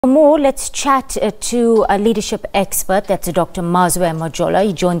For more, let's chat to a leadership expert. That's Dr Mazwe Majola.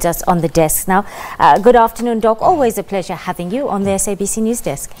 He joins us on the desk now. Good afternoon, Doc. Always a pleasure having you on the SABC News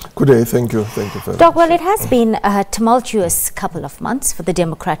Desk. Good day. Thank you. Thank you very much. Doc, well, it has been a tumultuous couple of months for the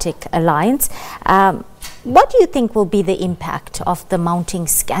Democratic Alliance. What do you think will be the impact of the mounting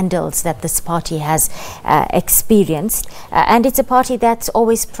scandals that this party has experienced? And it's a party that's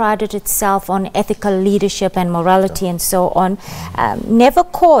always prided itself on ethical leadership and morality and so on. Never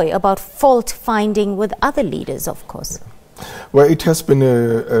coy about fault finding with other leaders, of course. Well, it has been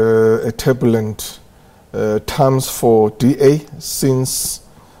a turbulent times for DA since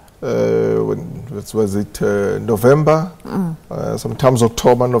November, sometimes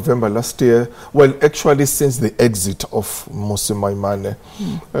October, November last year. Well, actually since the exit of Mmusi Maimane.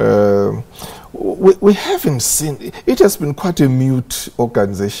 We haven't seen, it has been quite a mute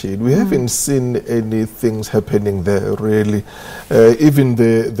organization. We haven't seen any things happening there, really. Even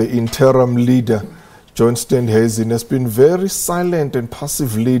the interim leader, John Steenhuisen, has been very silent and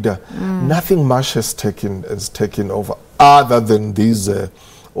passive leader. Nothing much has taken over other than these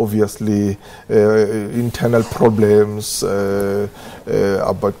obviously internal problems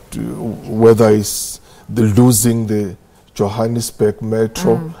about whether it's the losing the Johannesburg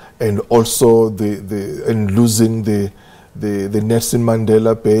metro and also losing the Nelson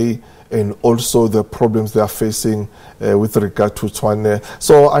Mandela Bay, and also the problems they are facing with regard to Tshwane.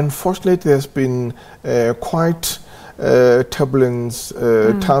 So unfortunately there's been quite turbulence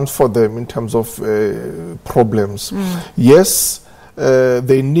times for them in terms of problems. Yes,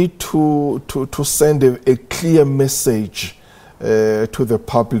 they need to send a clear message to the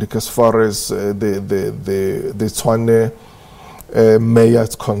public as far as the Tshwane Mayor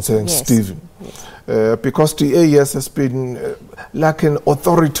is concerned, yes. Stephen. Yes. Because the AES has been like an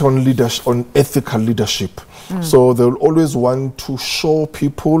authority on leadership, on ethical leadership. So they'll always want to show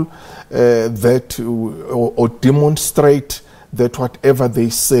people that or demonstrate that whatever they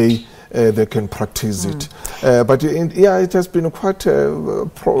say they can practice it. But it has been quite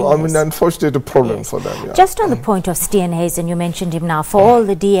unfortunate problem for them. Yeah. Just on the point of Steenhuisen, you mentioned him now, for all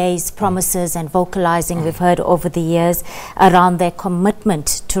the DA's promises and vocalizing we've heard over the years around their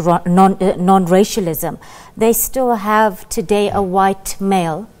commitment to non-racialism, they still have today a white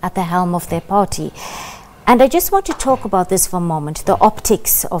male at the helm of their party. And I just want to talk about this for a moment, the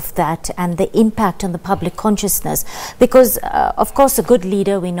optics of that and the impact on the public consciousness. Because, of course, a good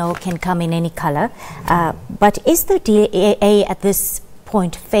leader, we know, can come in any color. But is the DA at this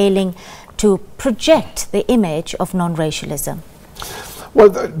point failing to project the image of non-racialism? Well,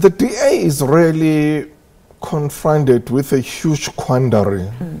 the DA is really confronted with a huge quandary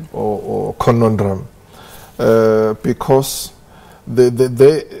or conundrum because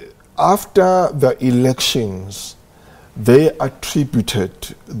after the elections, they attributed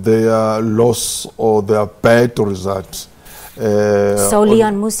their loss or their bad results solely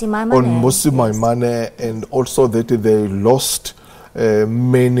on Mmusi Maimane. On Mmusi Maimane, and also that they lost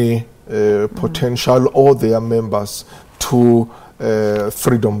many potential or their members to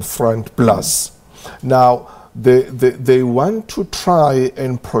Freedom Front Plus. Now, they want to try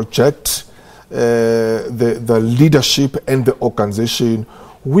and project the leadership and the organization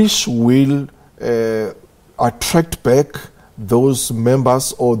which will attract back those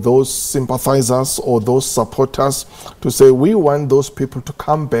members or those sympathizers or those supporters to say, we want those people to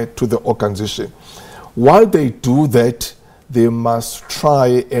come back to the organization. While they do that, they must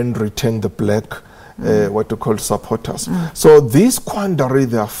try and retain the black what you call supporters. So this quandary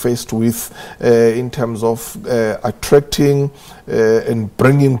they are faced with in terms of attracting and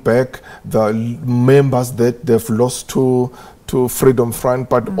bringing back the members that they've lost to Freedom Front,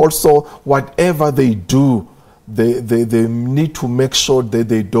 but also whatever they do, they need to make sure that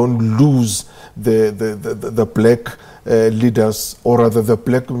they don't lose the black leaders, or rather the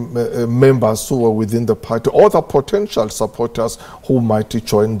black members who are within the party, or the potential supporters who might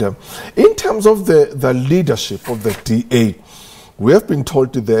join them. In terms of the leadership of the DA, we have been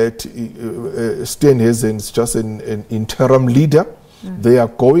told that Steenhuisen is just an interim leader. They are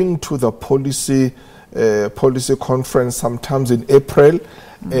going to the policy conference sometimes in April,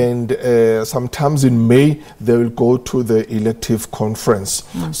 and sometimes in May they will go to the elective conference.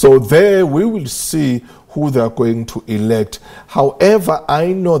 So there we will see who they are going to elect. However,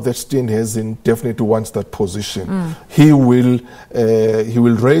 I know that Steenhuisen definitely wants that position. He will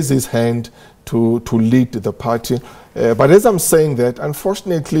raise his hand to lead the party. But as I'm saying that,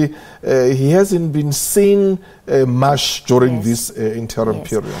 unfortunately, he hasn't been seen much during this interim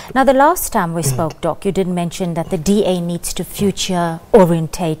period. Now, the last time we spoke, Doc, you did mention that the DA needs to future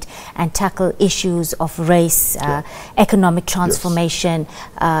orientate and tackle issues of race, economic transformation,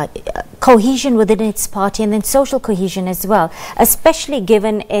 cohesion within its party, and then social cohesion as well, especially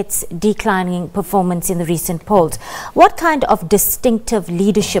given its declining performance in the recent polls. What kind of distinctive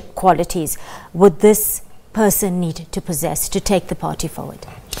leadership qualities would this person need to possess to take the party forward?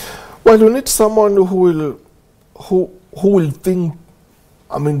 Well, you need someone who will think,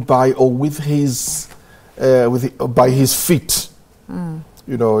 I mean, by his feet.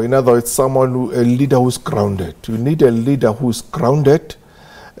 You know, in other words, a leader who's grounded. You need a leader who's grounded.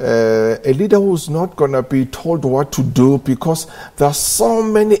 A leader who's not going to be told what to do, because there are so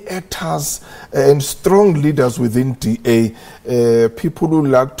many actors and strong leaders within DA, people who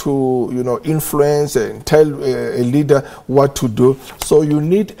like to, you know, influence and tell a leader what to do. So you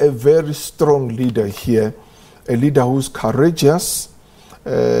need a very strong leader here, a leader who's courageous,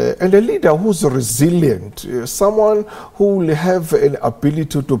 and a leader who's resilient, someone who will have an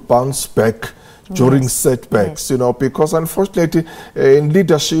ability to bounce back during setbacks, you know, because unfortunately in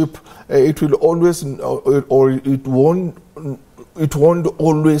leadership it will always, or it won't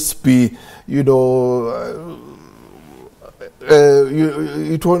always be, you know,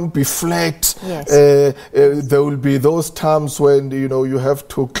 it won't be flat. There will be those times when, you know, you have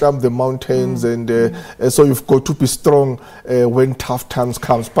to climb the mountains, and so you've got to be strong when tough times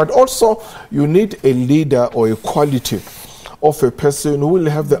comes. But also you need a leader or a quality of a person who will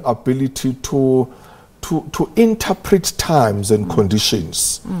have the ability to interpret times and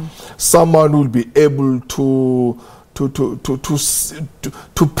conditions. Someone who will be able to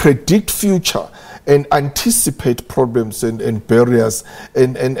predict future and anticipate problems and barriers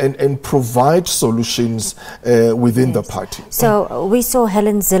and provide solutions within the party. So we saw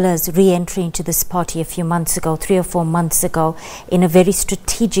Helen Zille's re-entry into this party a few months ago, 3 or 4 months ago, in a very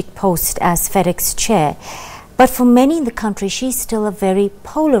strategic post as FedEx chair. But for many in the country, she's still a very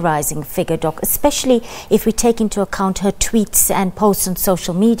polarizing figure, Doc, especially if we take into account her tweets and posts on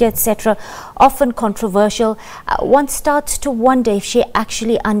social media, etc., often controversial. One starts to wonder if she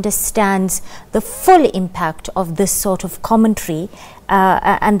actually understands the full impact of this sort of commentary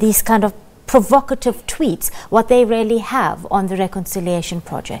and these kind of provocative tweets, what they really have on the reconciliation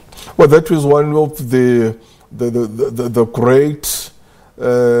project. Well, that was one of the great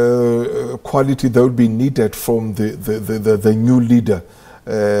quality that would be needed from the new leader.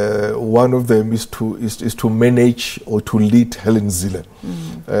 One of them is to manage or to lead Helen Zille,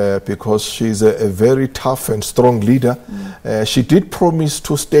 because she's a very tough and strong leader. She did promise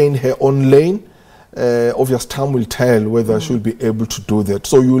to stay in her own lane. Obvious time will tell whether she'll be able to do that.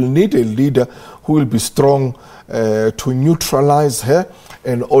 So you will need a leader who will be strong to neutralize her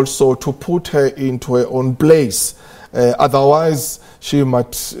and also to put her into her own place. Otherwise, she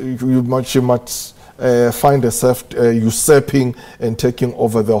might find herself usurping and taking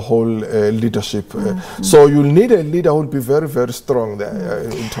over the whole leadership. So you'll need a leader who will be very, very strong there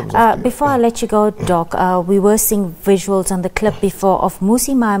in terms of... Before I let you go, Doc, we were seeing visuals on the clip before of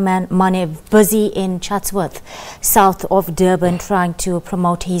Mmusi Maimane busy in Chatsworth, south of Durban, trying to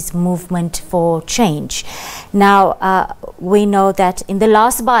promote his movement for change. Now, we know that in the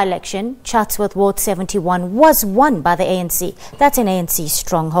last by-election, Chatsworth Ward 71 was won by the ANC. That's an ANC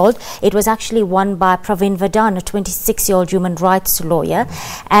stronghold. It was actually won by Pravin Vadan, a 26-year-old human rights lawyer.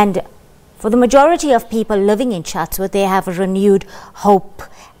 And for the majority of people living in Chatsworth, they have a renewed hope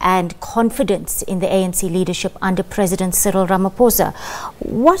and confidence in the ANC leadership under President Cyril Ramaphosa.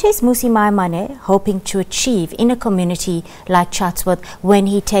 What is Mmusi Maimane hoping to achieve in a community like Chatsworth when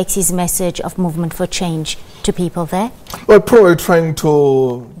he takes his message of movement for change to people there? Well, probably trying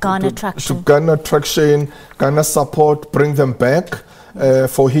to garner traction, garner support, bring them back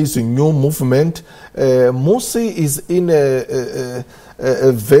for his new movement. Mmusi is in a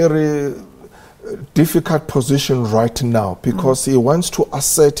very difficult position right now because he wants to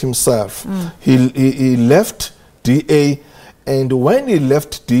assert himself. He left DA, and when he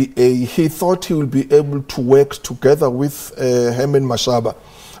left DA, he thought he would be able to work together with Herman Mashaba.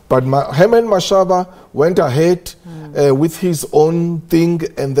 But Herman Mashaba went ahead with his own thing,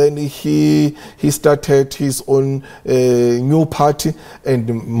 and then he started his own new party, and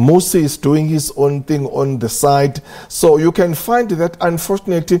Mmusi is doing his own thing on the side. So you can find that,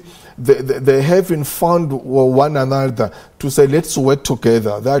 unfortunately, they haven't found one another to say, let's work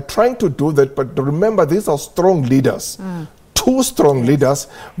together. They are trying to do that, but remember, these are strong leaders. Two strong leaders.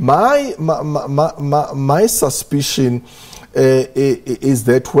 My suspicion is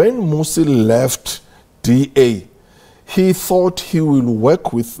that when Mmusi left DA, he thought he will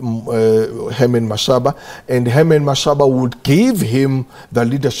work with Herman Mashaba, and Herman Mashaba would give him the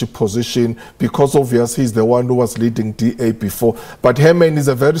leadership position because obviously he's the one who was leading DA before. But Herman is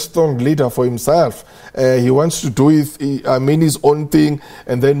a very strong leader for himself. He wants to do his own thing,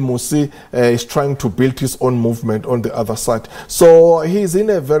 and then Musi is trying to build his own movement on the other side. So he's in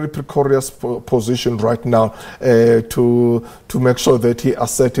a very precarious position right now to make sure that he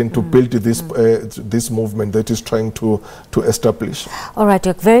is certain to build this movement that he's trying to establish. All right,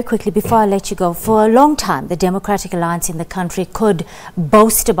 Doc, very quickly before I let you go, for a long time the Democratic Alliance in the country could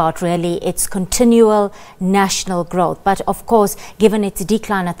boast about really its continual national growth, but of course given its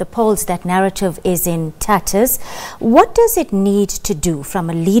decline at the polls, that narrative is in tatters. What does it need to do from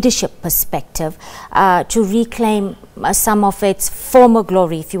a leadership perspective to reclaim some of its former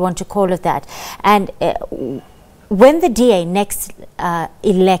glory, if you want to call it that? And when the DA next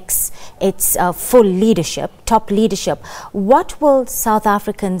elects its full leadership, top leadership, what will South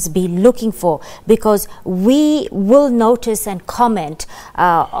Africans be looking for? Because we will notice and comment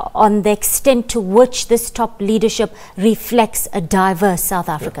on the extent to which this top leadership reflects a diverse South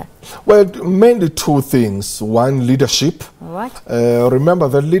Africa. Well, mainly two things. One, leadership. All right. Remember,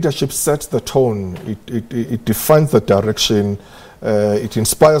 the leadership sets the tone. It defines the direction. It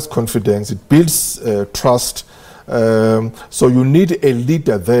inspires confidence. It builds trust. So you need a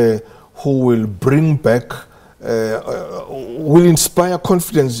leader there who will bring back, will inspire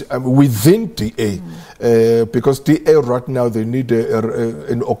confidence within DA, because DA right now they need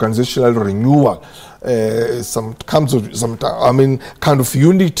an organizational renewal, kind of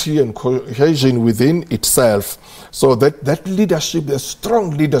unity and cohesion within itself. So that leadership, the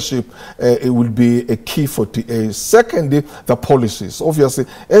strong leadership, it will be a key for DA. Secondly, the policies. Obviously,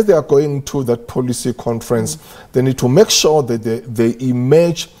 as they are going to that policy conference, they need to make sure that they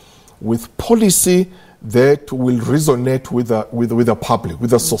emerge with policy that will resonate with the public, with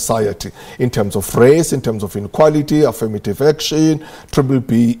the society, in terms of race, in terms of inequality, affirmative action,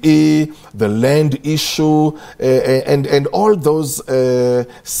 BBE, the land issue, and all those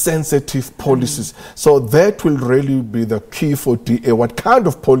sensitive policies. So that will really be the key for DA. What kind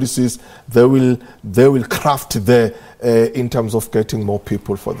of policies they will craft there in terms of getting more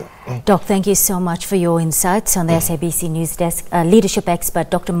people for them. Doc, thank you so much for your insights on the SABC News Desk. Leadership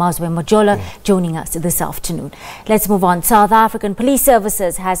expert Dr Mazwe Majola joining us this afternoon. Let's move on. South African Police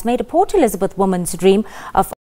Services has made a Port Elizabeth woman's dream of